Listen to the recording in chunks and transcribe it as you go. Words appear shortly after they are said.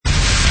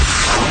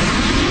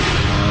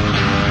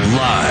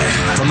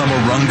From the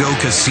Morongo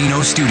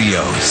Casino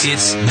Studios,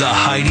 it's the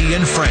Heidi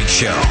and Frank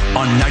Show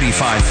on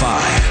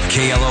 95.5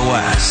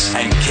 KLOS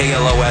and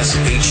KLOS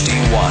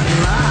HD1.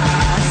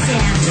 Los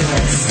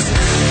Angeles.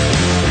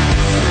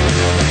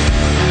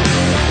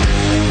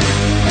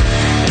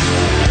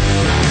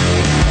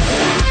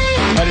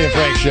 Heidi and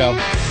Frank Show.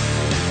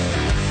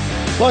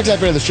 Long time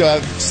friend of the show. I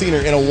haven't seen her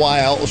in a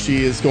while.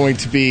 She is going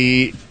to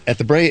be at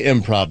the Brea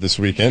Improv this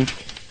weekend,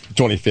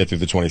 25th through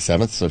the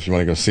 27th. So if you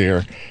want to go see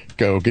her,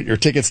 go get your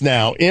tickets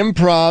now.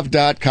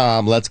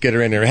 Improv.com. Let's get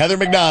her in here. Heather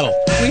McDonald.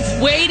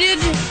 We've waited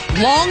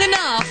long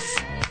enough.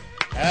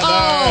 Heather.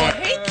 Oh,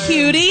 hey,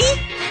 cutie.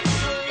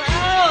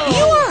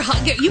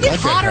 You get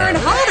hotter and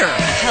hotter.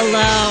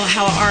 Hello,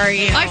 how are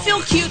you? I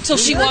feel cute till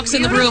she walks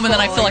in the room, and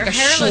then I feel like a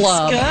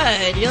schlub.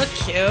 Good, you look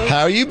cute.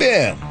 How you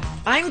been?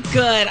 I'm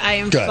good. I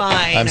am Good.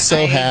 fine. I'm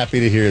so happy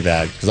to hear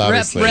that because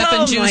obviously, Rep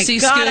and Oh Juicy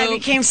my God! I Scoop.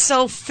 became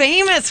so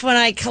famous when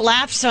I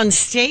collapsed on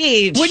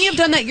stage. Wouldn't you have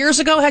done that years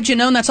ago had you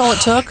known that's all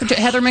it took?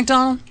 Heather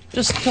McDonald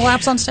just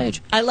collapse on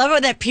stage. I love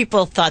it that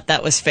people thought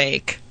that was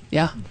fake.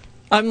 Yeah.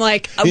 I'm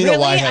like, You know really?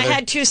 why, I Heather?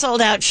 had 2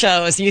 sold-out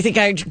shows. You think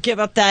I'd give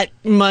up that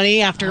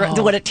money after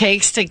what it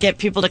takes to get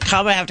people to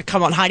come? I have to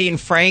come on Heidi and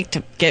Frank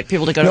to get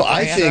people to go No, to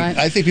I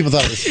Brea. think people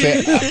thought it was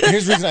fake.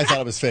 Here's the reason I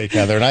thought it was fake,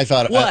 Heather, and I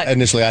thought What?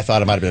 initially I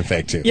thought it might have been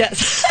fake too.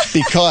 Yes.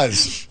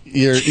 Because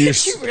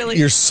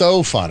you're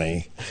so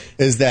funny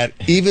is that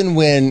even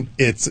when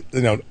it's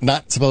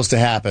not supposed to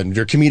happen,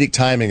 your comedic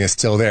timing is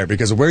still there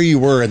because where you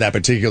were in that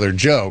particular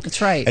joke,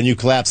 That's right. and you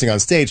collapsing on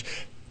stage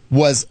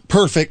was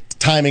perfect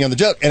timing on the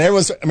joke, and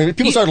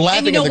people started laughing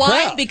And you know in the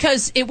why? crowd.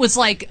 Because it was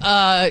like,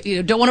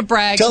 don't want to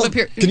brag.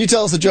 Can you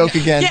tell us the joke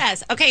again?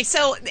 Yes. Okay.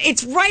 So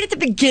it's right at the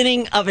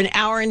beginning of an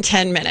hour and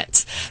 10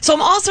 minutes. So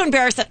I'm also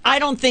embarrassed that I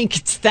don't think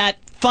it's that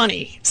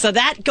funny. So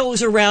that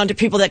goes around to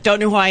people that don't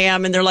know who I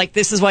am, and they're like,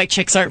 "This is why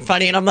chicks aren't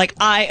funny." And I'm like,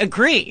 "I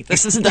agree.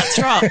 This isn't that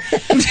strong."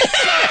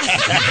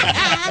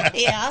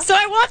 Yeah. So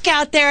I walk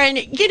out there, and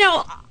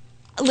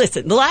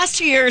listen. The last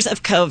 2 years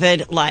of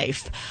COVID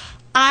life,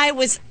 I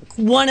was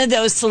one of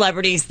those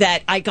celebrities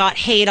that I got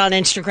hate on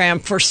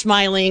Instagram for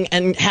smiling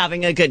and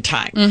having a good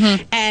time.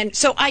 Mm-hmm. And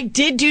so I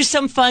did do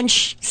some fun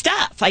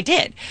stuff. I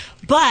did.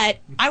 But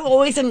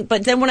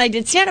but then when I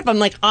did stand up, I'm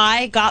like,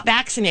 I got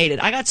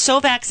vaccinated. I got so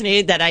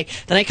vaccinated that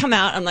I come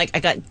out, I'm like, I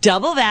got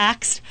double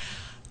vaxxed.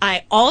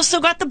 I also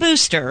got the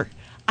booster.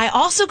 I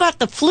also got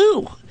the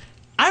flu.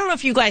 I don't know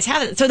if you guys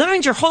have it. So that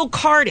means your whole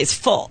card is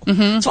full.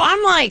 Mm-hmm. So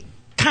I'm like,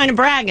 kind of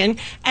bragging,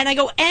 and I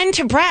go end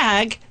to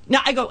brag.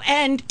 Now I go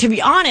end to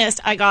be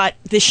honest. I got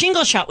the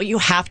shingle shot, what you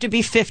have to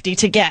be 50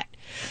 to get.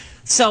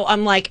 So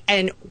I'm like,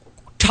 and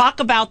talk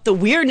about the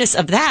weirdness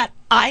of that.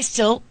 I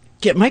still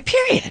get my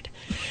period,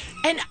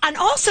 and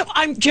also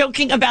I'm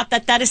joking about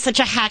that. That is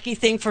such a hacky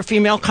thing for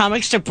female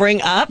comics to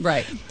bring up,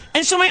 Right.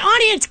 And so my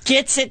audience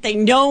gets it. They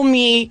know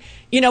me,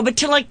 but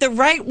to like the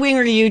right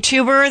winger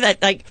YouTuber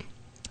that like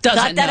Doesn't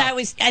thought that know. I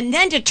was, and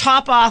then to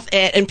top off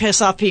it and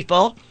piss off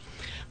people.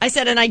 I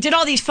said, and I did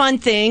all these fun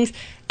things,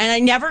 and I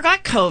never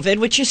got COVID,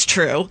 which is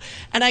true.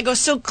 And I go,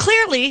 so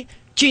clearly,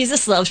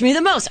 Jesus loves me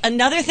the most.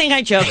 Another thing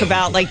I joke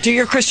about, like, do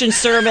your Christian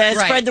service,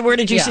 Right. spread the word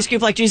of Juicy Yeah.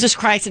 Scoop like Jesus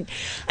Christ. And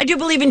I do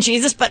believe in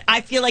Jesus, but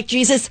I feel like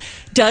Jesus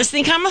does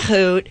think I'm a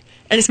hoot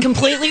and is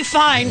completely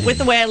fine with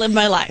the way I live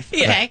my life.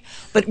 Okay?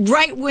 But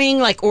right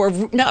wing, or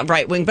not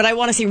right wing, but I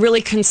want to see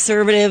really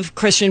conservative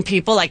Christian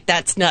people, like,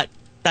 that's not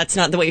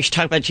the way you should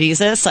talk about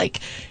Jesus. Like,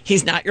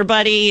 he's not your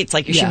buddy. It's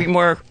like you should be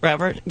more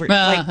reverent.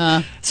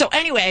 Uh-huh. So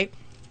anyway,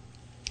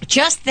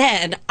 just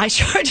then I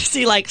started to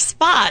see like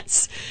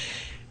spots,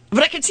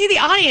 but I could see the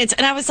audience,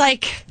 and I was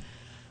like,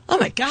 "Oh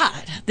my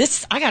God,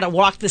 I got to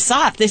walk this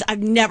off.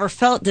 I've never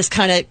felt this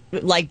kind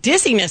of like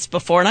dizziness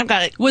before, and I've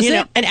got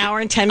an hour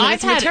and 10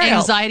 minutes I've of had material.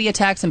 anxiety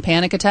attacks and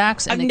panic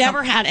attacks. And I've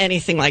never had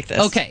anything like this.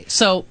 Okay,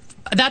 so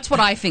that's what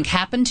I think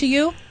happened to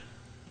you.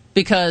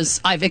 Because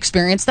I've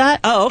experienced that.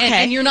 Oh, okay.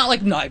 And you're not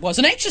like, no, I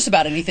wasn't anxious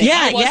about anything. Yeah,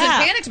 I wasn't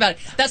yeah. panicked about it.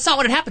 That's not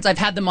what it happens. I've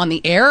had them on the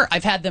air.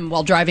 I've had them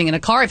while driving in a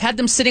car. I've had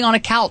them sitting on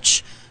a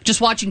couch just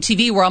watching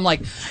TV where I'm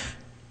like,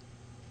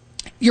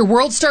 your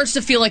world starts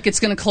to feel like it's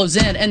going to close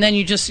in. And then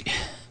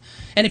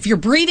and if your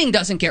breathing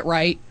doesn't get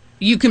right,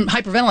 you can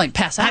hyperventilate,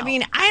 pass out.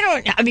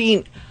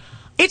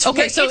 It's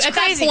Okay, so it's at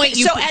that crazy. point,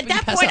 you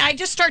pass out. I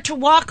just start to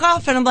walk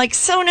off, and I'm like,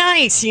 so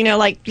nice,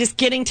 like just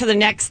getting to the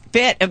next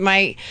bit of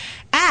my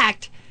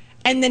act.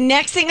 And the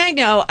next thing I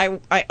know,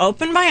 I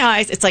open my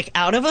eyes. It's like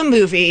out of a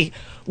movie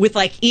with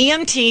like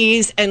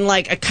EMTs and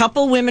like a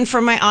couple women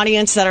from my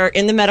audience that are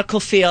in the medical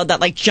field that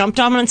like jumped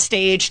on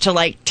stage to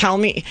like tell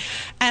me.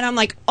 And I'm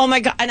like, oh my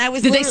God. And I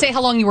was Did they say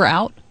how long you were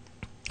out?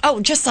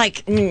 Oh, just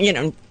like,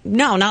 no,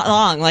 not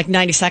long, like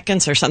 90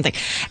 seconds or something.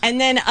 And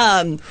then,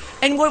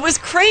 and what was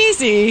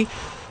crazy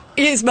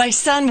is my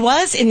son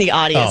was in the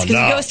audience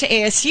because he goes to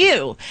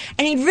ASU,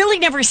 and he'd really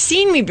never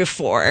seen me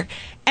before.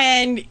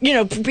 And,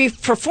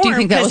 perform. Do you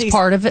think that was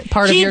part of it?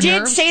 He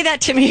did say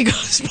that to me. He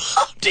goes,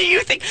 Mom, do you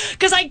think?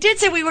 Because I did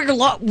say we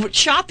were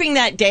shopping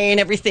that day and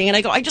everything. And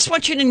I go, I just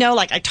want you to know,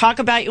 like, I talk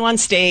about you on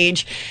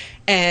stage.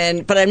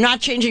 but I'm not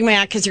changing my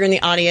act because you're in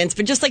the audience.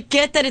 But just like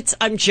get that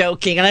I'm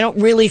joking, and I don't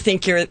really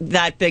think you're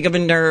that big of a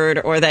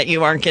nerd or that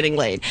you aren't getting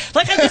laid.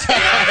 Like I just,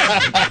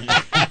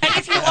 and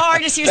if you are,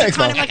 just use a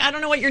condom. Like I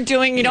don't know what you're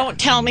doing. You don't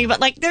tell me, but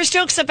like there's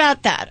jokes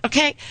about that,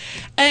 okay?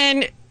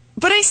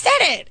 But I said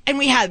it, and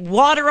we had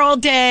water all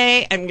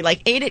day, and we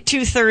like ate at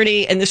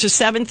 2:30, and this was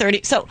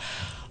 7:30. So.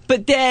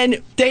 But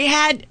then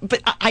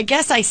but I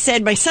guess I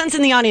said, my son's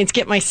in the audience,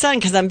 get my son,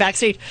 because I'm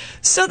backstage.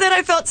 So then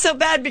I felt so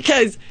bad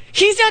because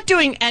he's not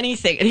doing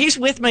anything. And he's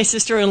with my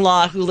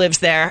sister-in-law who lives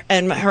there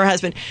and her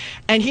husband.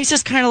 And he's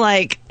just kind of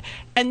like,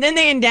 and then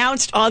they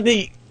announced on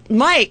the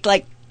mic,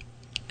 like,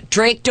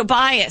 Drake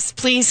Tobias,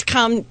 please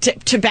come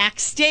to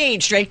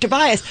backstage, Drake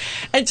Tobias.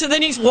 And so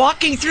then he's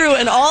walking through,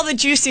 and all the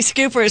Juicy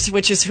Scoopers,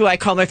 which is who I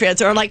call my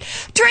fans, are like,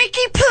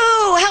 Drakey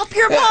Poo, help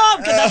your mom,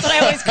 because that's what I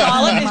always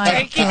call him, is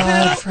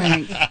Drakey Poo.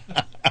 Frank.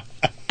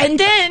 And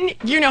then,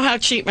 you know how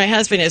cheap my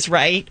husband is,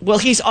 right? Well,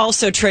 he's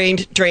also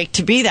trained Drake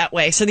to be that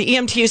way. So the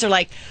EMTs are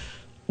like,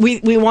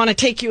 we want to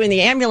take you in the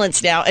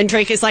ambulance now. And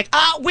Drake is like,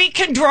 we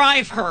can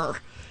drive her.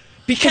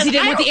 Because he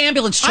didn't want the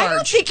ambulance charge. I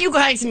don't think you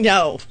guys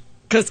know.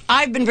 Because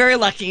I've been very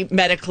lucky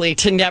medically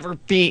to never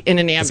be in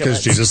an ambulance.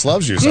 Because Jesus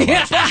loves you so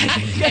much.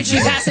 And she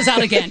passes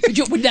out again.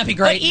 Wouldn't that be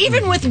great? But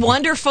even with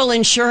wonderful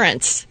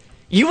insurance,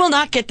 you will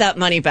not get that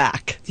money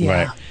back.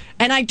 Yeah. Right.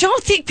 And I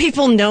don't think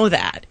people know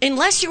that.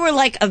 Unless you were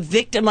like a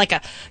victim, like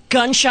a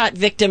gunshot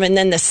victim, and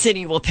then the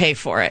city will pay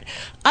for it.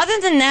 Other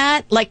than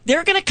that, like,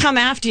 they're going to come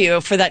after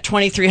you for that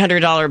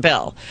 $2,300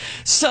 bill.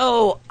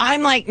 So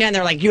I'm like, man,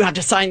 they're like, you have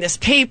to sign this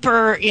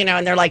paper, you know,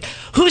 and they're like,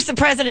 who's the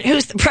president?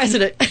 Who's the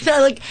president?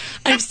 And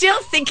I'm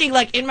still thinking,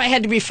 like, in my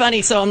head to be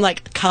funny. So I'm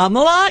like,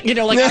 Kamala? You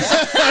know, like,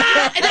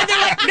 and then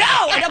they're like,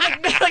 no. And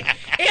I'm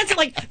like, answer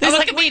like, this I'm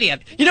like a comedian.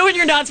 You know when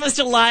you're not supposed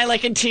to lie,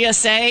 like in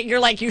TSA? You're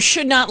like, you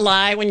should not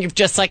lie when you've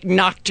just, like,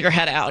 knocked your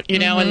head out, you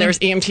know, and there's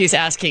EMTs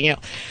asking you.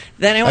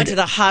 Then I went to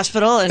the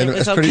hospital, and it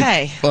was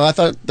okay. Well, I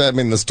thought that,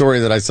 the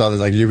story that I saw was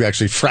like you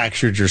actually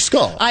fractured your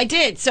skull. I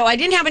did. So I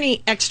didn't have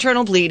any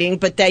external bleeding,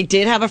 but I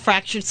did have a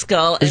fractured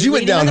skull. Because you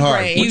went down hard.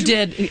 Brain. You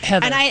did,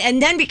 Heather.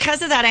 And then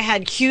because of that, I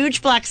had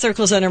huge black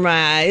circles under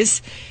my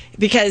eyes.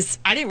 Because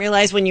I didn't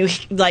realize when you,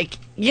 like,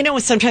 you know,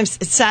 sometimes,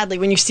 sadly,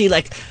 when you see,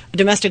 like, a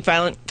domestic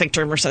violence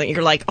victim or something,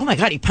 you're like, oh, my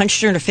God, he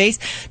punched her in the face.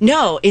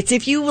 No, it's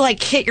if you,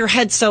 like, hit your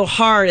head so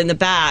hard in the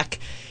back,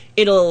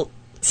 it'll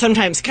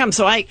sometimes come.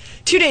 So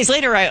 2 days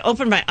later, I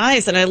opened my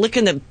eyes and I look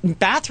in the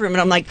bathroom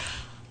and I'm like,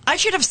 I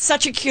should have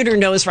such a cuter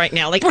nose right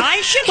now. Like,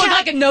 I should have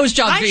like a nose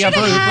job. I should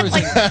have had,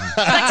 like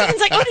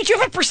someone's like, oh, did you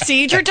have a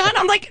procedure done?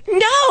 I'm like,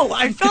 no,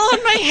 I fell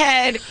on my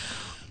head.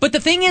 But the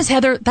thing is,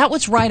 Heather, that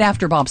was right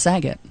after Bob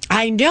Saget.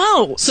 I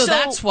know. So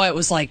that's why it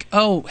was like,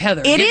 oh,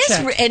 Heather, it is,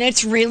 and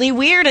it's really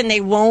weird, and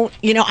they won't,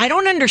 you know, I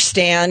don't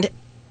understand,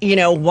 you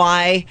know,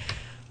 why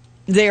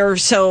they're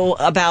so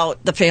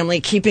about the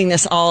family keeping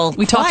this all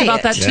We talked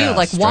about that too. Yeah,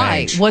 like,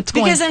 why? strange. What's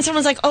going on? Because then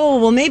someone's like,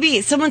 oh, well,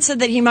 maybe someone said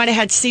that he might have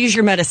had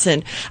seizure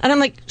medicine. And I'm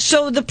like,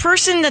 so the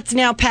person that's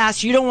now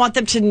passed, you don't want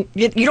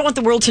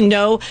the world to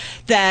know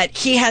that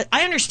he has.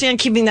 I understand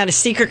keeping that a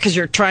secret because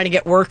you're trying to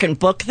get work and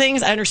book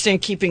things. I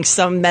understand keeping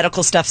some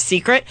medical stuff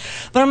secret.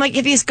 But I'm like,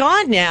 if he's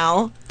gone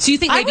now. So you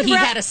think maybe he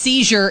had a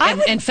seizure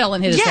and fell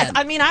and hit his head? Yes,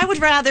 I mean, I would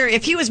rather,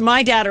 if he was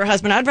my dad or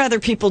husband, I'd rather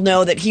people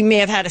know that he may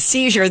have had a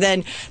seizure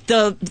than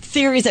the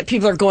theories that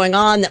people are going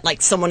on that,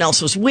 like, someone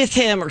else was with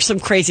him or some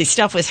crazy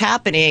stuff was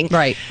happening.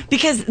 Right.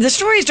 Because the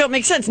stories don't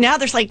make sense. Now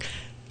there's like,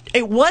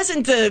 it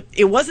wasn't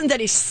that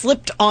he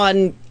slipped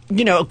on,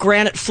 you know, a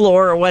granite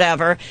floor or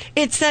whatever.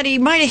 It's that he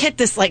might have hit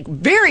this, like,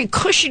 very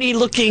cushiony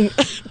looking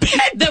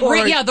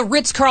bedboard. The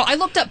Ritz-Carlton. I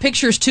looked up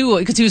pictures too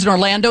because he was in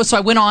Orlando, so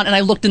I went on and I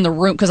looked in the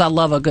room because I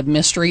love a good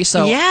mystery.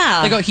 So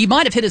yeah, they go, he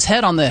might have hit his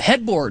head on the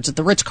headboards at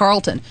the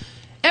Ritz-Carlton.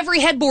 Every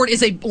headboard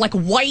is a like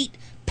white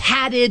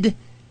padded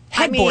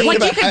headboard. Like,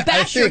 you could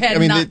bash your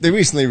head. They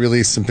recently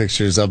released some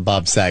pictures of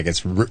Bob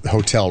Saget's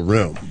hotel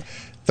room,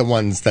 the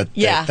ones that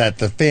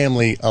the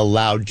family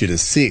allowed you to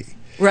see.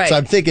 Right. So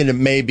I'm thinking it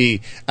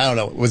maybe, I don't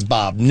know, was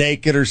Bob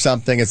naked or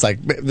something? It's like,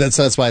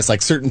 that's why it's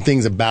like certain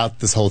things about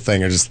this whole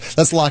thing are just,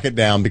 let's lock it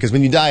down, because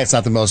when you die, it's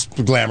not the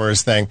most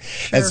glamorous thing.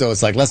 Sure. And so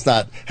it's like, let's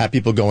not have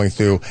people going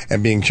through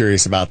and being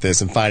curious about this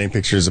and finding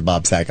pictures of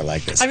Bob Saget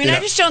like this. I mean, I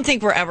just don't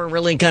think we're ever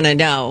really going to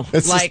know.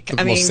 It's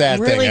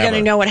really going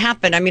to know what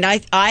happened. I mean,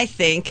 I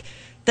think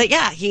that,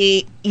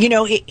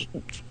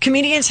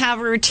 comedians have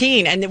a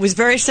routine, and it was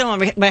very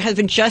similar. My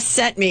husband just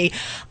sent me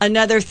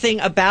another thing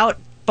about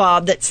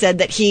Bob that said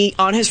that he,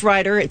 on his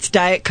rider, it's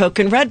Diet Coke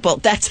and Red Bull.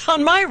 That's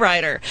on my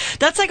rider.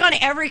 That's like on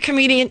every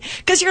comedian,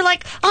 because you're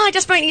like, oh, I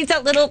just might need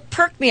that little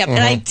perk me up. And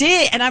I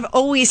did, and I've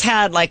always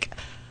had like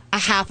a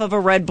half of a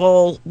Red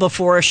Bull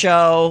before a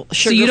show.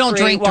 So you don't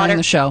drink water. during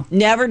the show?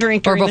 Never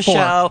drink during the before.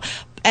 show.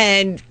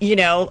 And,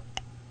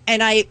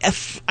 and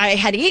I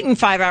had eaten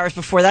 5 hours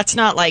before. That's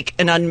not like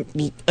an No,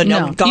 you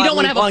don't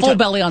want to have a full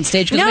belly on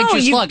stage because it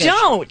makes you sluggish.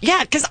 Don't.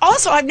 Yeah, because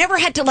also I've never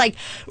had to like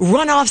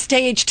run off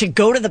stage to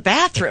go to the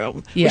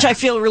bathroom, which I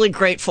feel really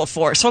grateful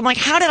for. So I'm like,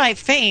 how did I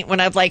faint when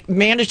I've like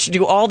managed to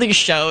do all these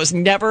shows,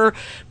 never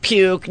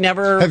puke,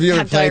 never Have you ever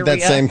have played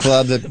diarrhea? that same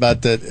club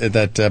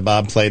that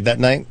Bob played that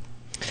night?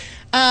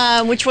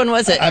 Which one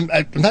was it? I'm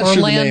not sure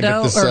the name,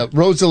 but this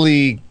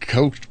Rosalie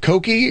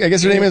Koki, I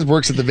guess her name is,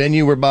 works at the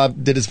venue where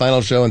Bob did his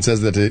final show and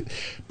says that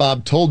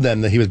Bob told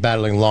them that he was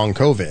battling long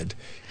COVID.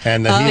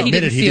 And that he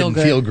admitted he didn't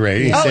feel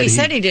great. He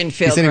said he didn't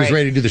feel great. He said he was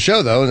ready to do the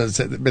show, though. And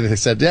they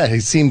said, yeah, he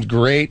seemed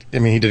great. I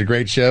mean, he did a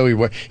great show.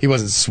 He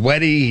wasn't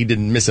sweaty. He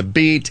didn't miss a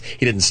beat.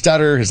 He didn't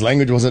stutter. His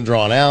language wasn't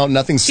drawn out.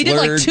 Nothing slurred. He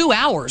did like 2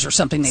 hours or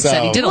something, they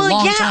said. He did a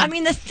long time. I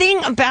mean, the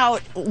thing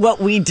about what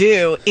we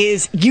do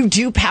is you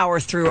do power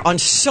through on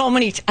so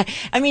many...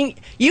 I mean,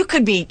 you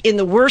could be in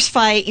the worst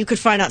fight. You could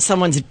find out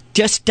someone's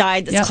just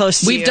died that's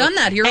close to you. We've done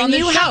that here on this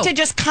show. And you have to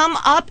just come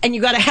up and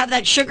you got to have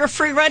that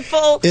sugar-free Red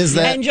Bull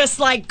and just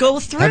like go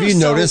through. Have you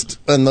noticed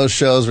in those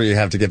shows where you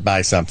have to get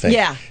by something?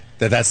 Yeah.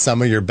 That's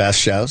some of your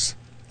best shows?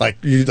 Like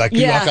you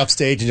walk off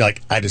stage and you're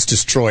like, I just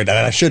destroyed that.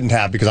 And I shouldn't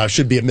have, because I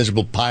should be a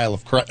miserable pile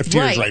of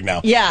tears right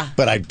now. Yeah.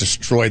 But I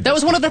destroyed that.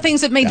 Was one of the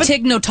things that made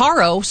Tig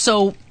Notaro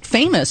so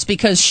famous,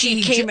 because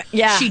she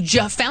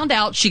found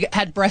out she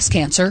had breast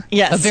cancer.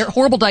 Yes. A very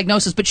horrible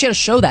diagnosis, but she had a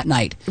show that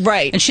night.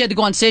 Right. And she had to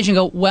go on stage and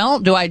go, well,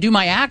 do I do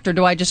my act or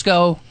do I just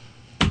go,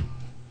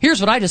 here's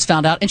what I just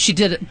found out? And she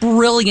did it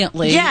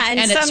brilliantly. Yeah,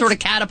 and it sort of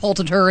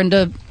catapulted her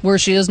into where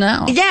she is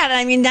now. Yeah, and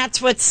I mean, that's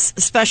what's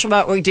special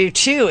about what we do,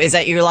 too, is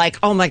that you're like,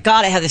 oh, my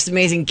God, I have this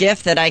amazing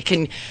gift that I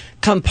can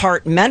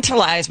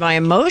compartmentalize my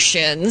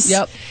emotions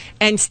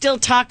and still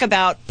talk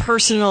about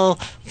personal,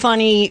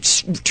 funny,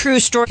 true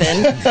stories.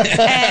 And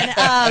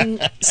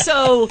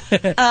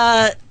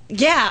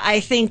I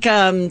think...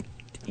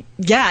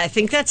 I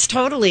think that's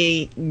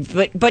totally...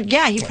 But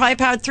yeah, he probably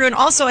powered through. And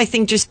also, I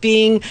think just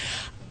being...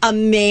 a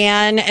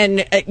man,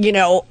 and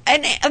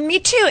and me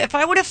too. If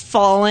I would have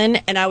fallen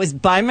and I was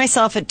by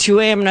myself at 2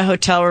 a.m. in a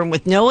hotel room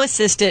with no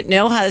assistant,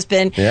 no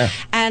husband,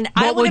 and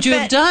what would you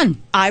have done?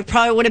 I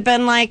probably would have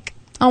been like,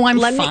 "Oh, I'm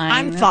fine.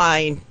 I'm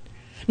fine."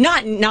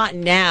 Not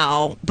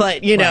now,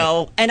 but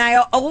know. And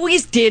I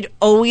always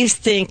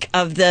think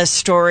of the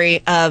story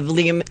of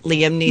Liam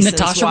Neeson's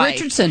Natasha wife.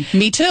 Richardson.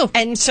 Me too.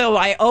 And so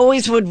I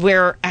always would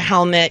wear a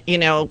helmet,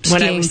 when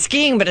I was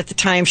skiing, but at the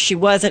time she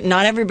wasn't.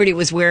 Not everybody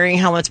was wearing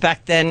helmets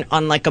back then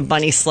on like a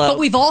bunny slope. But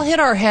we've all hit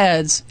our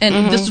heads,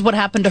 and this is what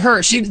happened to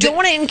her. You don't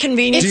want to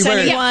inconvenience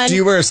anyone. Do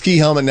you wear a ski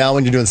helmet now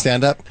when you're doing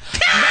stand-up?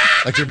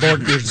 Like your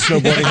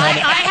snowboarding helmet?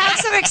 I have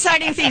some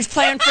exciting things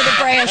planned for the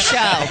Brea show.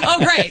 Oh,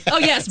 great. Oh,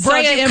 yes,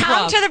 Brea Improv.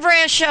 Come to the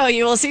Brea show.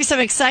 You will see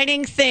some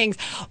exciting things.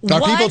 Are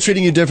people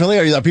treating you differently?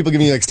 Are people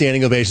giving you like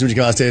standing ovations when you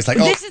come on stage? It's like,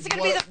 this is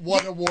gonna be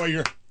what a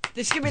warrior.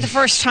 This is going to be the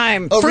first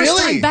time. Oh, first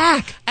really? time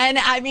back. And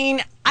I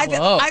mean,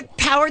 I've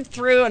powered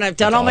through and I've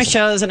done all my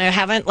shows, and I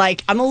haven't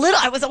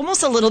I was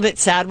almost a little bit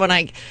sad when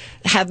I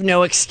have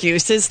no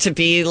excuses to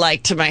be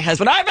like to my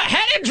husband, I have a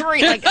head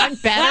injury. Like, I'm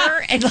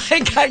better. And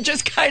like, I'm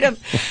just kind of,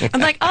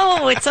 I'm like,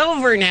 oh, it's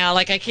over now.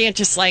 Like, I can't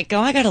just like go,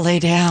 I got to lay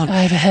down.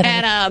 I have a headache.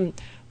 And,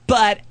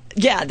 but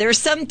yeah, there's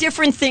some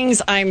different things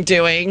I'm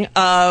doing.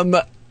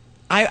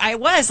 I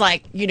was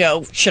like,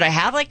 should I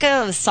have like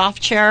a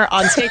soft chair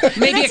on stage?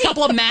 Maybe a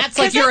couple of mats,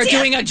 like you're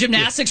doing a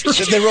gymnastics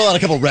routine. They roll out a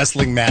couple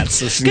wrestling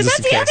mats. Because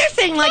that's the other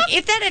thing. Like,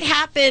 if that had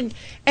happened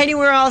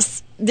anywhere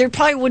else, there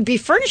probably would be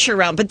furniture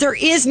around. But there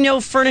is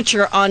no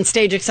furniture on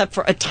stage except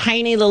for a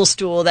tiny little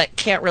stool that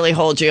can't really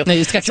hold you. No, you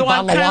just got your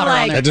bottle of water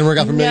on there. That didn't work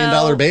out for $1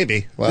 Million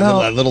Baby. Well,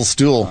 that little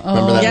stool.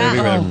 Remember that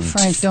movie? Oh,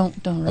 Frank, don't.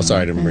 Oh,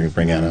 sorry, I didn't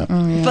bring that up.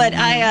 But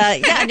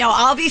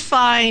I'll be Brea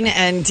fine,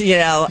 and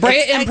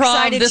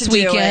Improv this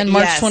weekend,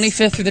 March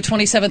 25th through the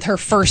 27th. Her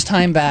first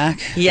time back.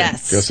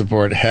 Yes. Go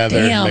support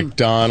Heather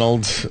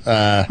McDonald.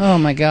 Oh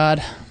my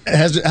God.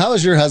 How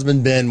has your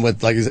husband been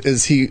with, like,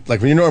 is he,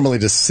 like, when you're normally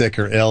just sick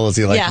or ill, is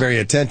he, like, very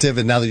attentive?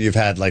 And now that you've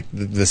had, like,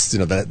 this,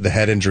 the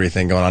head injury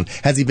thing going on,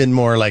 has he been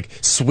more, like,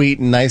 sweet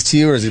and nice to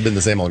you, or has he been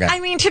the same old guy? I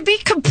mean, to be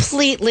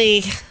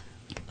completely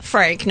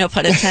frank, no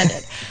pun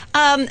intended,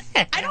 I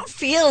don't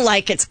feel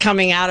like it's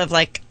coming out of,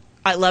 like,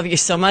 I love you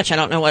so much, I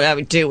don't know what I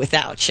would do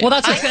without you. Well,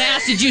 that's what I was going to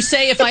ask. Did you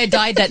say if I had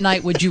died that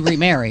night, would you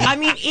remarry? I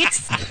mean, he is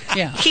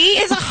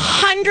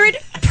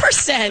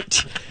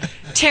 100%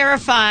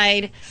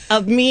 terrified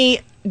of me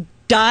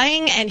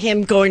dying and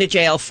him going to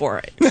jail for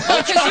it.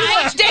 Because you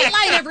watch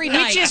Daylight every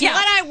night. Which is what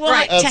I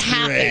want to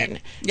happen.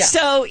 Yeah.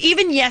 So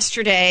even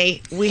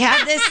yesterday, we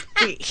have this,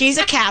 he's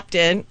a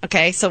captain,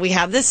 okay, so we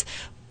have this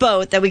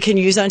boat that we can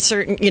use on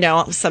certain,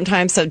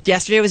 sometimes. So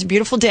yesterday was a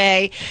beautiful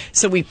day,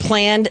 so we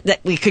planned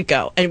that we could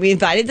go. And we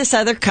invited this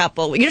other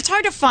couple. It's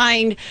hard to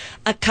find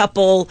a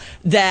couple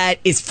that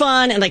is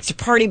fun and likes to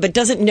party but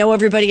doesn't know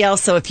everybody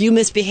else, so if you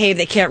misbehave,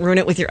 they can't ruin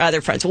it with your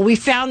other friends. Well, we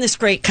found this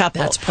great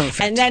couple. That's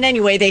perfect. And then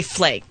anyway, they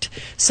flaked.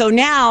 So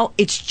now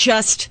it's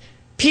just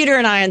Peter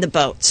and I on the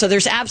boat. So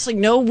there's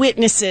absolutely no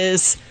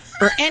witnesses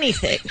or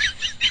anything.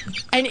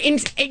 And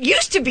it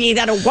used to be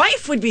that a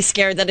wife would be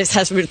scared that his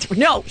husband would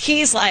no,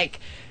 he's like,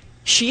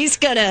 she's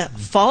going to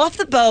fall off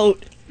the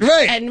boat.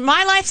 Right. And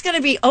my life's going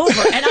to be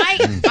over. And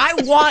I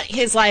want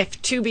his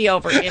life to be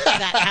over if that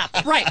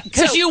happens. Right.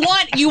 Because you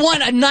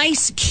want a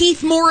nice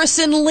Keith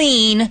Morrison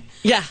lean.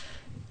 Yeah.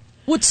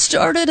 What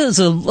started as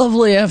a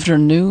lovely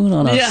afternoon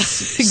on a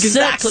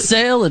exactly. set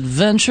sail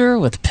adventure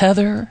with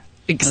Heather.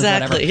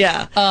 Exactly,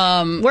 yeah.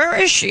 Where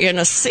is she? In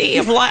a sea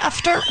of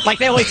laughter? Like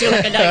they always do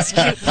like a nice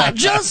cute punch.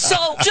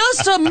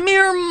 Just a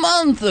mere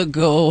month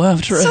ago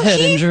after a head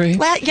injury.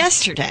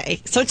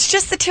 Yesterday. So it's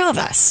just the two of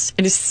us.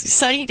 It is a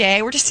sunny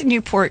day. We're just in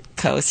Newport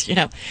Coast,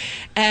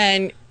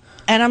 And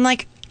I'm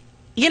like,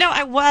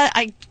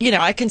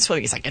 I can swim.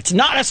 He's like, it's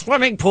not a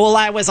swimming pool.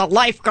 I was a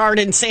lifeguard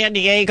in San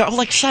Diego. I'm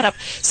like, shut up.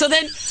 So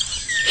then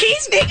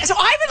so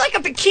I'm in like a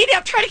bikini.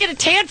 I'm trying to get a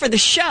tan for the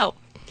show.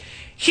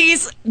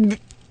 He's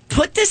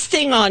put this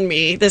thing on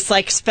me, this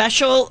like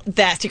special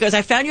vest. He goes,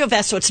 I found you a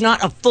vest, so it's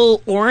not a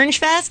full orange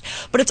vest,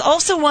 but it's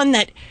also one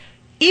that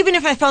even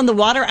if I found the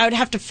water, I would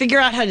have to figure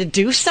out how to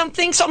do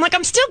something. So I'm like,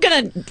 I'm still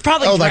going to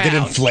probably drown. Like it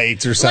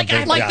inflates or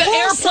something. Like the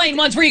airplane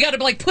ones where you got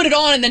to like put it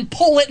on and then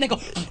pull it and then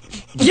go.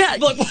 Yeah.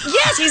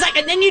 Yes. He's like,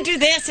 and then you do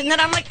this. And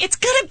then I'm like, it's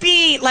going to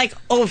be like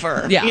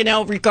over,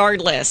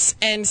 regardless.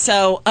 And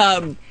so,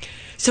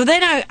 so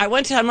then I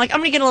went to, I'm like, I'm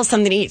going to get a little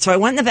something to eat. So I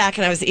went in the back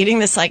and I was eating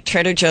this like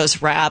Trader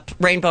Joe's wrap,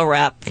 rainbow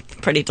wrap,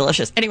 pretty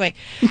delicious. Anyway,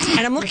 and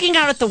I'm looking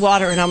out at the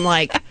water and I'm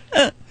like,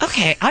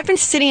 okay, I've been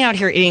sitting out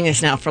here eating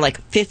this now for like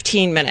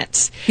 15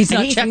 minutes. He's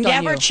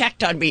never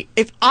checked on me.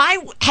 If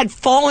I had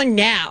fallen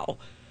now,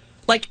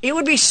 like it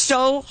would be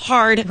so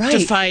hard to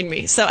find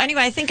me. So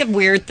anyway, I think of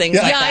weird things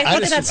like that. I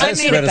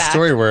just read a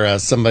story where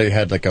somebody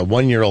had like a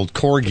 1-year-old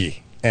corgi.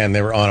 And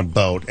they were on a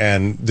boat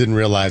and didn't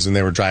realize when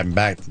they were driving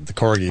back the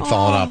corgi had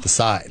fallen off the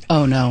side.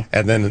 Oh, no.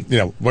 And then,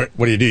 what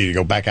do? You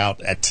go back out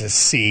to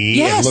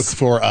sea and look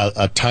for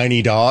a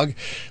tiny dog?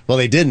 Well,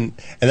 they didn't.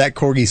 And that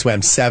corgi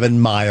swam 7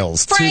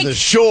 miles to the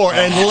shore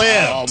and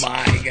lived. Oh,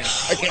 my God.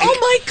 Oh,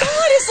 my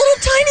God. His little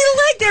tiny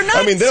leg. They're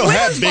not they don't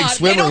have big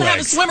swimmer They don't legs.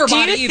 have a swimmer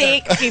body either. Do you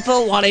think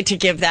people wanted to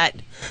give that...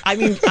 I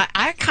mean,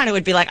 I kind of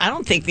would be like, I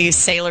don't think these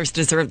sailors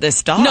deserve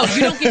this dog. No,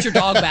 you don't get your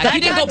dog back.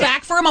 You didn't go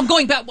back for him? I'm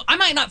going back. I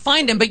might not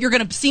find him, but you're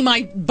going to see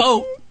my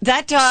boat.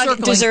 That dog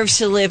deserves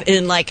to live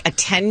in like a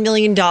 $10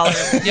 million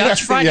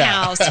beachfront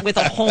house with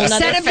a whole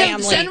nother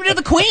family. Send him to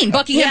the Queen,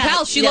 Buckingham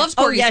Palace. She loves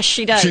corgis. Oh, yes,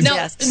 she does.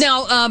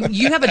 Now,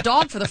 you have a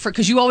dog for the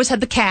because you always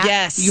had the cat.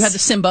 Yes, you had the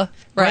Simba.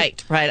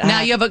 Right.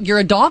 Now you're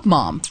a dog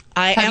mom.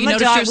 Have you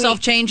noticed yourself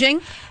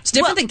changing? It's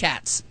different than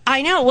cats.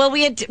 I know. Well,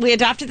 we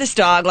adopted this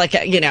dog,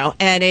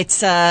 and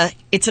it's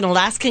an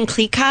Alaskan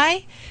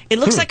Klee-Kai. It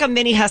looks like a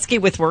mini husky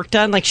with work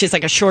done. Like she's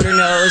like a shorter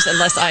nose and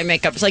less eye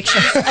makeup. It's like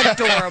she's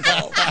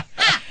adorable.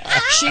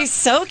 She's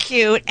so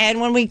cute.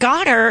 And when we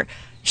got her,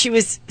 she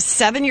was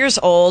 7 years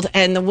old,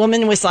 and the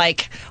woman was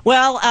like,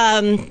 "Well,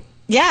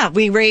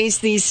 we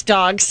raised these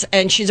dogs,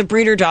 and she's a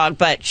breeder dog,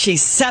 but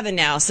she's 7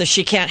 now, so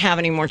she can't have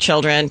any more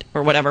children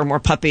or whatever, more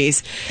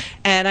puppies."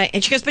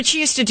 And she goes, "But she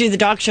used to do the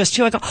dog shows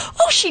too." I go,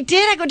 "Oh, she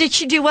did?" I go, "Did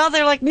she do well?"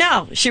 They're like,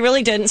 "No, she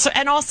really didn't." So,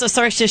 and also,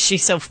 sorry,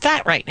 she's so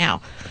fat right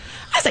now.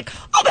 I was like,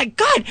 oh my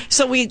God.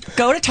 So we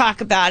go to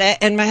talk about it,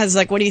 and my husband's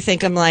like, what do you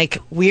think? I'm like,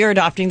 we are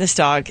adopting this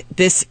dog.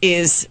 This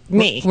is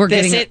me.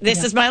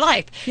 This is my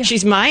life. Yeah.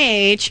 She's my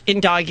age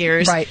in dog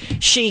years. Right.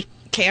 She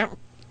can't,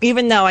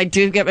 even though I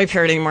do get my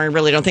period anymore, I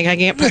really don't think I can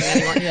get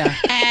pregnant anymore.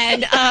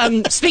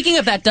 And speaking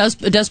of that,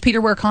 does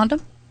Peter wear a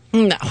condom?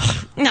 No.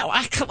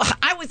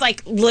 I was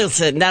like,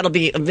 listen, that'll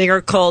be a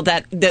miracle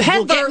that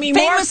will get me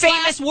more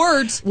famous.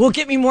 Words will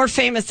get me more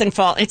famous than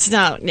fall. It's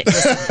no.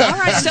 Listen. All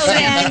right. So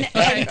then,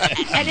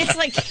 and it's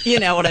like, you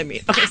know what I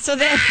mean. Okay. So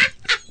then,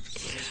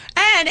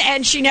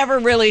 and she never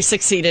really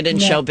succeeded in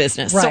show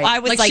business. Right. So I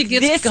was like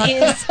this is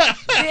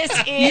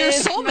your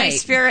soulmate, my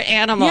spirit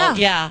animal.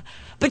 Yeah.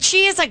 But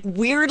she is like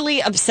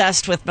weirdly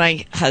obsessed with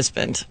my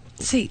husband.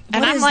 See,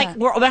 and I'm like,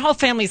 my whole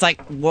family's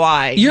like,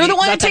 why? You're the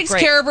one that takes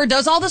care of her,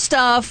 does all the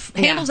stuff,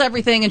 handles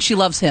everything, and she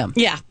loves him.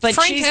 Yeah, but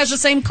Frank has the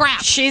same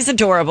crap. She's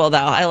adorable, though.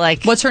 I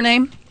like. What's her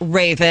name?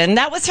 Raven.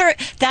 That was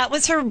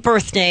her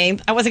birth name.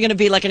 I wasn't going to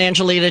be like an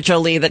Angelina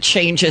Jolie that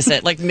changes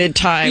it like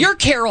mid-time. You're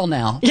Carol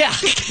now. Yeah.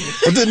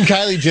 Well, didn't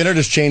Kylie Jenner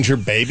just change her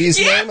baby's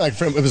name? Like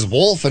it was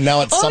Wolf, and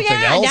now it's something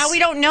else. Now we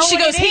don't know. She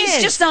goes,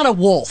 he's just not a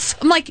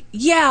wolf. I'm like,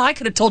 yeah, I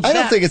could have told you. I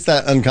don't think it's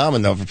that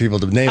uncommon though for people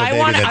to name a baby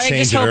that changed it. I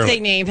just hope they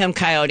name him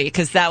Coyote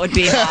because that would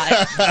be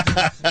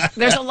hot.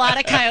 There's a lot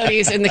of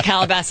coyotes in the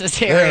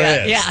Calabasas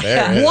area.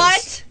 There is.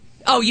 What?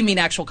 Oh, you mean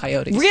actual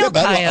coyotes? Real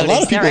coyotes. A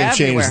lot of people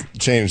have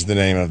changed the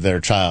name of their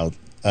child.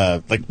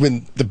 Like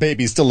when the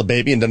baby's still a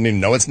baby and doesn't even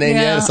know its name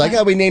yet. It's like,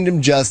 we named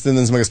him Justin.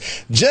 Then somebody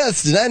goes,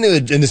 Justin, I knew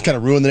it, and just kind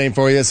of ruined the name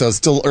for you. So it's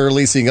still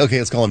early. So you can, okay,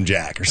 let's call him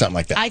Jack or something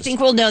like that. I think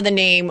we'll know the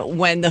name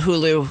when the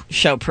Hulu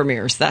show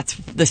premieres. That's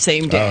the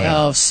same day.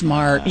 Oh,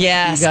 smart.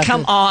 Yes,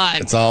 come on.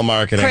 It's all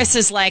marketing. Chris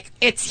is like,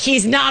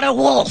 he's not a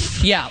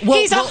wolf. Yeah,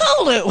 he's a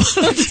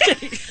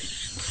Hulu.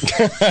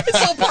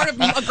 It's all part of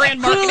a grand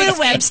marketing Hulu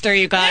Webster,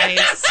 you guys.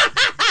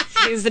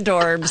 He's the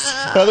Dorbs.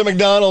 Heather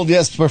McDonald,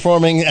 yes,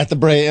 performing at the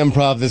Brea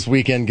Improv this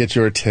weekend. Get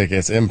your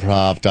tickets,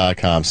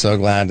 improv.com. So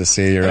glad to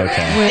see you're okay.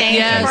 Thank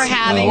you for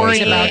having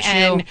worried me about you.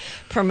 and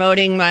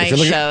promoting my If you're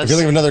looking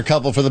shows. for another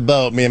couple for the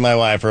boat, me and my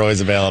wife are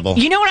always available.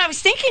 You know what I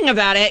was thinking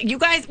about it? You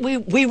guys, we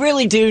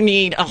really do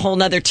need a whole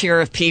nother tier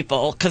of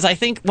people because I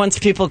think once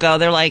people go,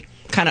 they're like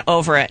kind of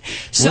over it.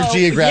 So, We're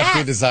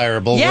geographically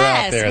desirable. Yes. We're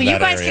out there in Well, that you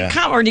guys area. can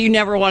come, or do you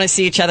never want to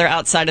see each other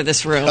outside of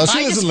this room? Oh,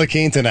 she lives in La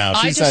Quinta now.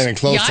 She's not even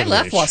close to I the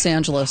left beach. Los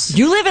Angeles.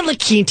 You live in La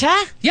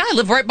Quinta? Yeah, I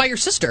live right by your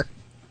sister.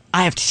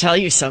 I have to tell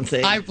you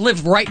something. I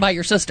live right by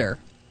your sister.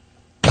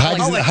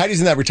 Heidi's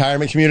in that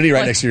retirement community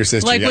right next to your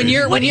sister. Like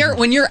Yeah,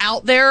 when you're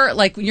out there,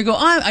 like when you go,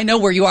 I know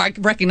where you are. I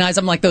recognize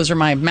them. Like those are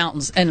my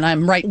mountains, and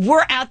I'm right.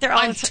 We're out there.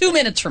 I'm 2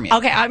 minutes from you.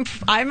 Okay,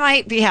 I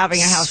might be having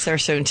a house there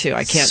soon too.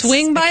 I can't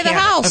Swing by I the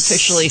can't house.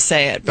 Officially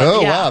say it. But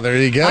Oh, yeah. wow, there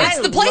you go. I It's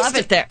the place love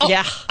it there. Oh,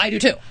 Yeah, I do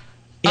too.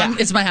 Yeah.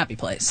 It's my happy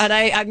place. and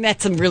I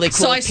met some really cool.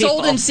 So I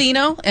sold people.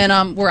 Encino,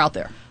 and we're out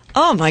there.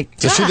 Oh my god!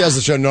 So she does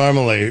the show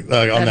normally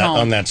At home.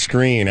 on that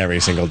screen every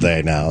single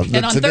day now.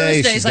 And on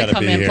Today, Thursdays she's I gotta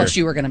come be in. here. Plus,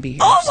 you were going to be here.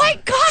 Oh my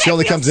god! She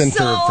only I feel comes in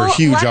so for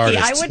huge lucky.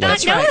 artists. I would not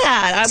That's know right.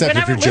 that. I Except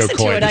would if you're never Joe listen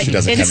to Coy, it. but she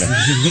doesn't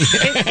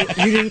come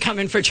in. You didn't come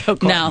in for Joe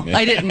Coy. No,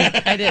 I didn't.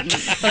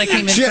 But I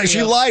came in for She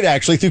you. lied,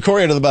 actually, threw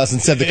Corey under the bus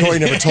and said that Corey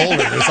never told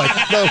her. It's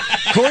like, no,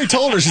 Corey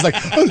told her. She's like,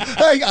 oh,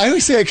 I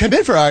always say I come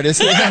in for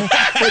artists. Like,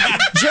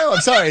 Joe,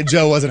 I'm sorry.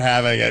 Joe wasn't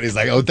having it. He's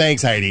like, oh,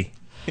 thanks, Heidi.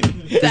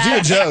 Because you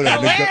and Joe,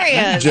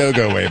 hilarious. Joe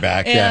go way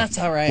back. Yeah, that's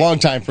all right.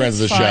 Longtime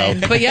friends of the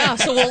Fine. show. But yeah,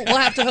 so we'll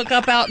have to hook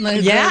up out in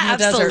the, Yeah, in the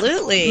desert.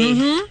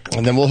 absolutely.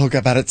 And then we'll hook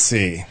up out at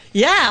sea.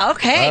 Yeah,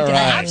 okay, All right.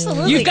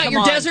 absolutely. You've got Come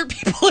your on. desert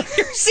people and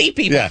your sea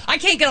people. Yeah. I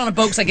can't get on a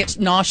boat because I get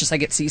nauseous. I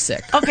get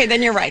seasick. Okay,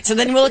 then you're right. So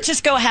then we'll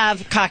just go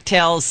have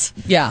cocktails,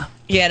 Yeah.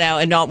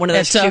 and not one of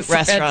those cute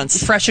restaurants.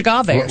 At Fresh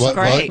Agave. or something.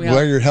 Great.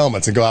 Wear your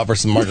helmets and go out for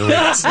some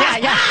margaritas.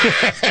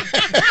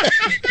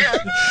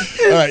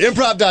 All right,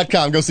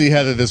 improv.com. Go see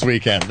Heather this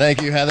weekend.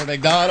 Thank you, Heather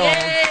McDonald.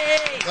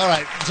 All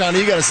right, Johnny,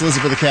 you got to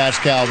solicit for the cash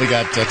cow. We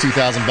got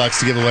 $2,000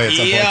 to give away at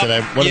some point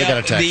today. What are they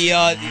going to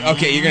text?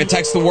 Okay, you're going to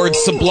text the word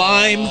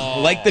Sublime,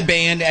 like the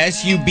band,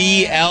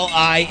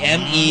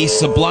 Sublime,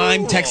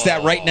 Sublime. Text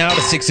that right now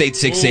to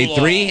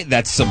 68683.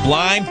 That's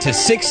Sublime to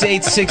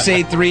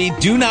 68683.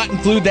 Do not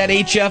include that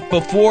HF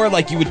before,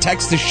 like you would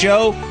text the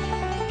show.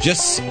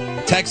 Just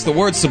text the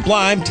word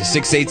Sublime to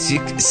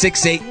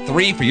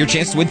 68683 for your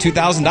chance to win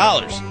 $2,000.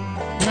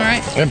 All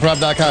right.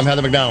 Improv.com,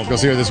 Heather McDonald. Go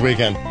see her this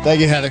weekend.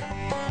 Thank you, Heather.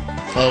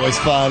 Always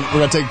fun. We're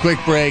going to take a quick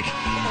break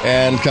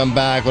and come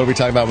back. What are we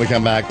talking about when we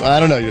come back? I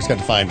don't know. You just got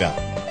to find out.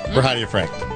 We're Heidi and Frank.